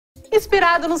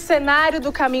Inspirado no cenário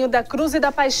do Caminho da Cruz e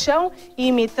da Paixão e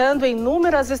imitando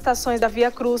inúmeras estações da Via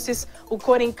Crucis, o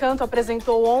Coro Encanto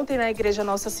apresentou ontem na Igreja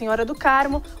Nossa Senhora do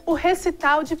Carmo o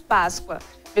Recital de Páscoa.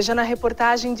 Veja na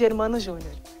reportagem de Hermano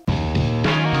Júnior.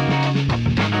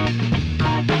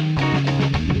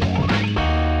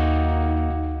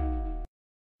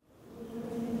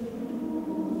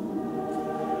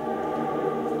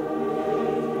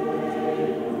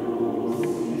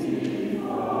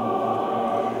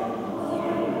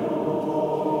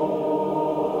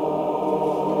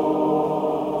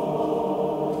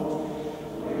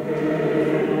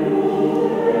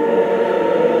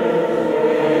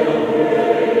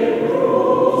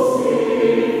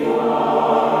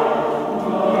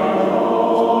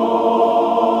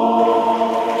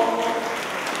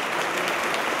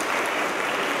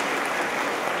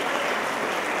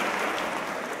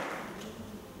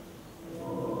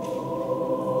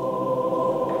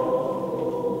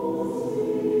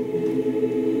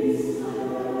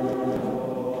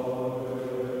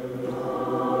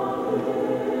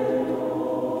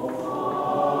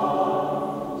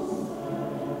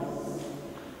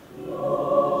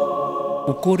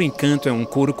 O Coro Encanto é um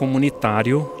coro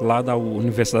comunitário lá da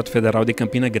Universidade Federal de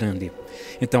Campina Grande.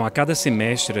 Então, a cada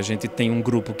semestre a gente tem um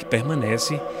grupo que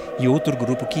permanece e outro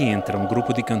grupo que entra, um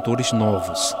grupo de cantores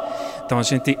novos. Então, a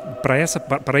gente,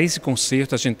 para esse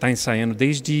concerto, a gente está ensaiando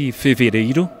desde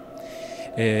fevereiro,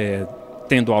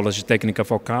 tendo aulas de técnica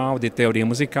vocal, de teoria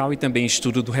musical e também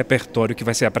estudo do repertório que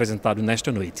vai ser apresentado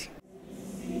nesta noite.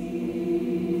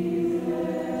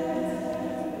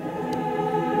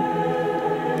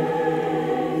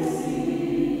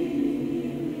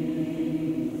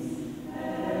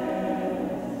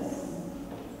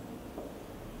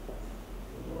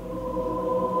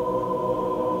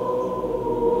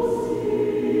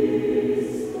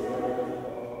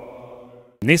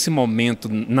 Nesse momento,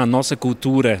 na nossa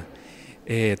cultura,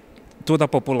 toda a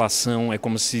população é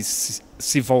como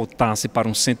se voltasse para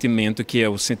um sentimento que é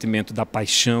o sentimento da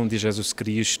paixão de Jesus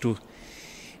Cristo,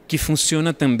 que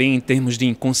funciona também em termos de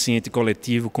inconsciente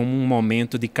coletivo como um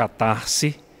momento de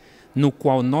catarse, no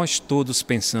qual nós todos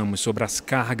pensamos sobre as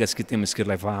cargas que temos que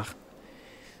levar,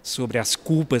 sobre as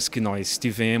culpas que nós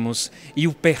tivemos e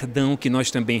o perdão que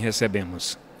nós também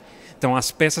recebemos. Então,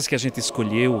 as peças que a gente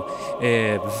escolheu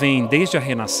vêm desde a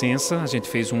Renascença. A gente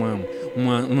fez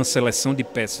uma seleção de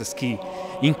peças que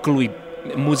inclui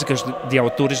músicas de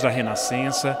autores da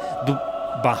Renascença, do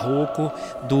Barroco,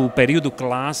 do período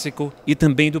clássico e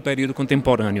também do período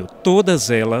contemporâneo.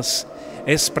 Todas elas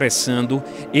expressando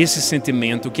esse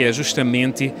sentimento que é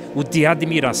justamente o de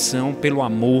admiração pelo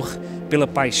amor, pela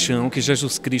paixão que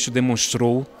Jesus Cristo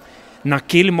demonstrou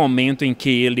naquele momento em que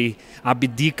ele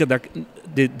abdica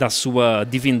da sua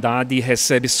divindade e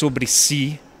recebe sobre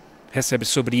si, recebe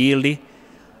sobre ele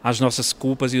as nossas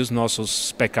culpas e os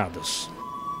nossos pecados.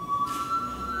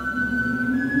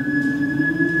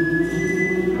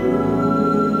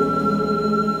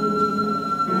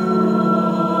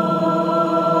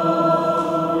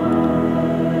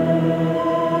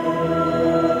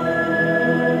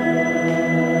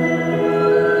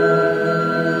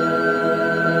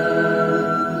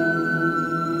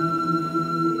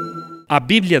 A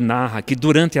Bíblia narra que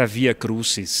durante a Via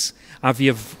Crucis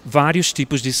havia vários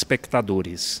tipos de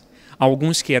espectadores.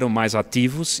 Alguns que eram mais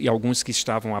ativos e alguns que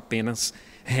estavam apenas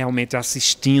realmente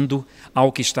assistindo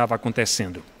ao que estava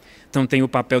acontecendo. Então tem o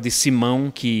papel de Simão,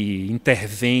 que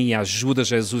intervém e ajuda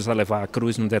Jesus a levar a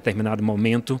cruz num determinado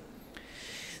momento.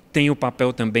 Tem o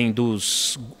papel também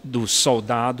dos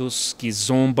soldados que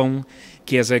zombam,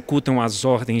 que executam as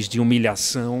ordens de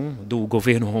humilhação do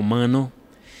governo romano.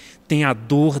 Tem a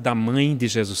dor da mãe de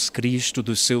Jesus Cristo,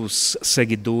 dos seus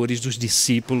seguidores, dos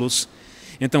discípulos.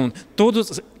 Então,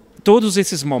 todos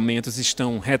esses momentos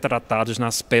estão retratados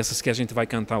nas peças que a gente vai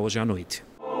cantar hoje à noite.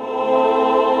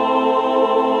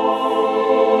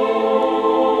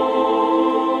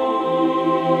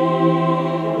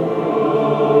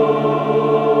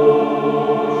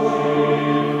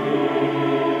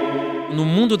 No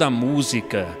mundo da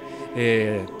música,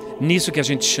 nisso que a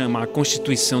gente chama a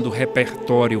constituição do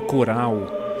repertório coral,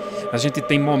 a gente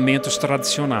tem momentos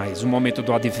tradicionais. O momento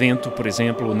do Advento, por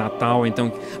exemplo, o Natal,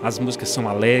 então as músicas são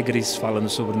alegres, falando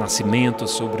sobre o nascimento,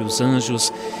 sobre os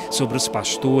anjos, sobre os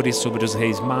pastores, sobre os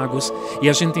reis magos. E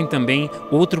a gente tem também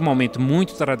outro momento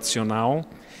muito tradicional,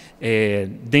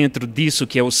 dentro disso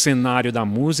que é o cenário da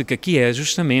música, que é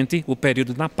justamente o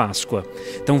período da Páscoa.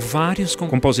 Então vários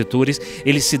compositores,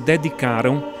 eles se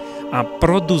dedicaram a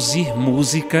produzir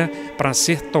música para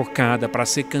ser tocada, para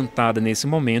ser cantada nesse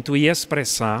momento e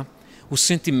expressar o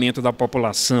sentimento da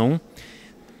população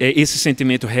esse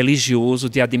sentimento religioso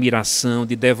de admiração,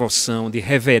 de devoção, de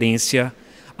reverência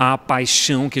à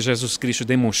paixão que Jesus Cristo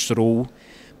demonstrou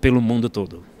pelo mundo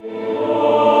todo.